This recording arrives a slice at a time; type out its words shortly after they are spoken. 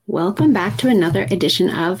Welcome back to another edition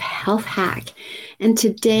of Health Hack. And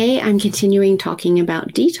today I'm continuing talking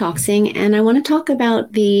about detoxing, and I want to talk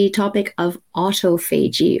about the topic of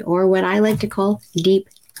autophagy, or what I like to call deep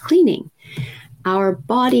cleaning. Our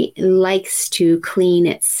body likes to clean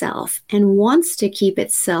itself and wants to keep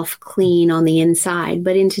itself clean on the inside.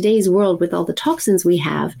 But in today's world, with all the toxins we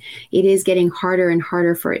have, it is getting harder and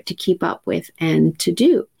harder for it to keep up with and to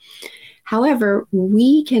do. However,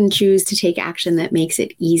 we can choose to take action that makes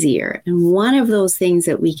it easier. And one of those things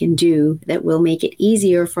that we can do that will make it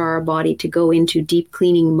easier for our body to go into deep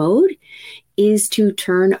cleaning mode is to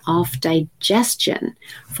turn off digestion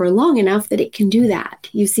for long enough that it can do that.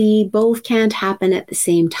 You see, both can't happen at the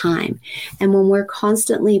same time. And when we're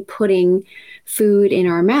constantly putting food in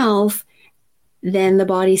our mouth, then the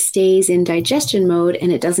body stays in digestion mode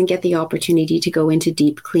and it doesn't get the opportunity to go into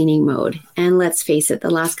deep cleaning mode. And let's face it, the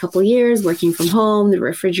last couple of years working from home, the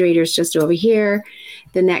refrigerator's just over here.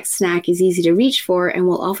 The next snack is easy to reach for, and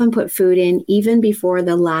we'll often put food in even before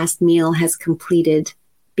the last meal has completed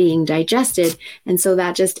being digested. And so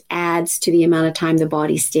that just adds to the amount of time the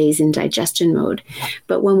body stays in digestion mode.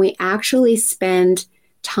 But when we actually spend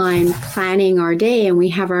time planning our day and we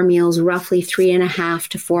have our meals roughly 3.5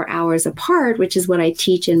 to 4 hours apart, which is what I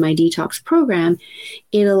teach in my detox program,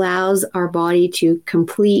 it allows our body to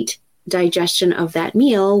complete digestion of that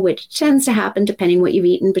meal, which tends to happen depending what you've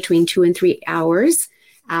eaten between 2 and 3 hours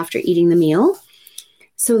after eating the meal.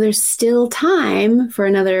 So there's still time for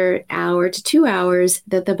another hour to 2 hours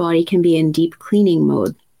that the body can be in deep cleaning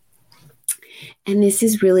mode. And this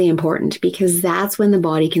is really important because that's when the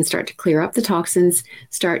body can start to clear up the toxins,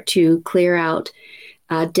 start to clear out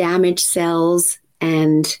damaged cells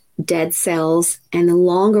and dead cells. And the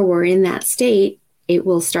longer we're in that state, it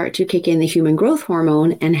will start to kick in the human growth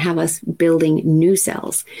hormone and have us building new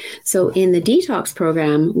cells. So in the detox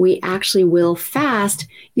program, we actually will fast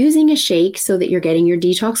using a shake so that you're getting your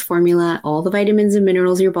detox formula, all the vitamins and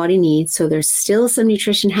minerals your body needs. So there's still some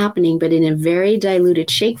nutrition happening, but in a very diluted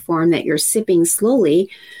shake form that you're sipping slowly.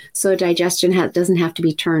 So digestion doesn't have to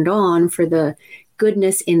be turned on for the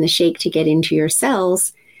goodness in the shake to get into your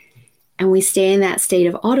cells. And we stay in that state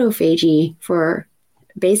of autophagy for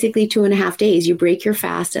basically 2.5 days. You break your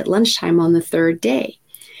fast at lunchtime on the third day.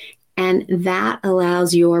 And that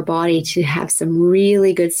allows your body to have some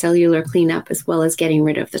really good cellular cleanup as well as getting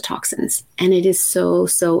rid of the toxins. And it is so,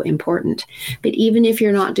 so important. But even if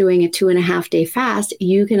you're not doing a 2.5 day fast,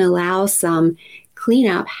 you can allow some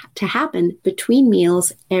cleanup to happen between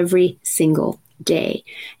meals every single day.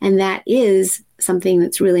 And that is something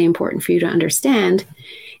that's really important for you to understand.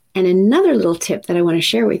 And another little tip that I want to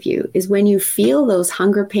share with you is when you feel those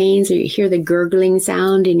hunger pains or you hear the gurgling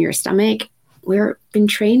sound in your stomach, we've been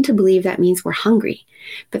trained to believe that means we're hungry.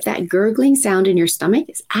 But that gurgling sound in your stomach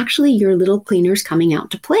is actually your little cleaners coming out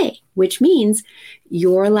to play, which means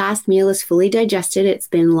your last meal is fully digested. It's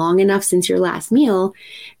been long enough since your last meal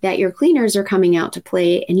that your cleaners are coming out to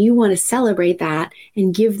play, and you want to celebrate that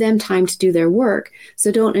and give them time to do their work.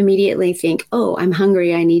 So don't immediately think, oh, I'm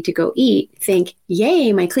hungry, I need to go eat. Think,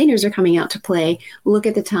 yay, my cleaners are coming out to play. Look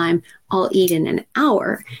at the time, I'll eat in an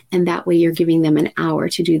hour. And that way you're giving them an hour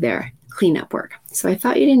to do their cleanup work. So I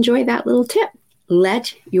thought you'd enjoy that little tip.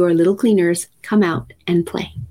 Let your little cleaners come out and play.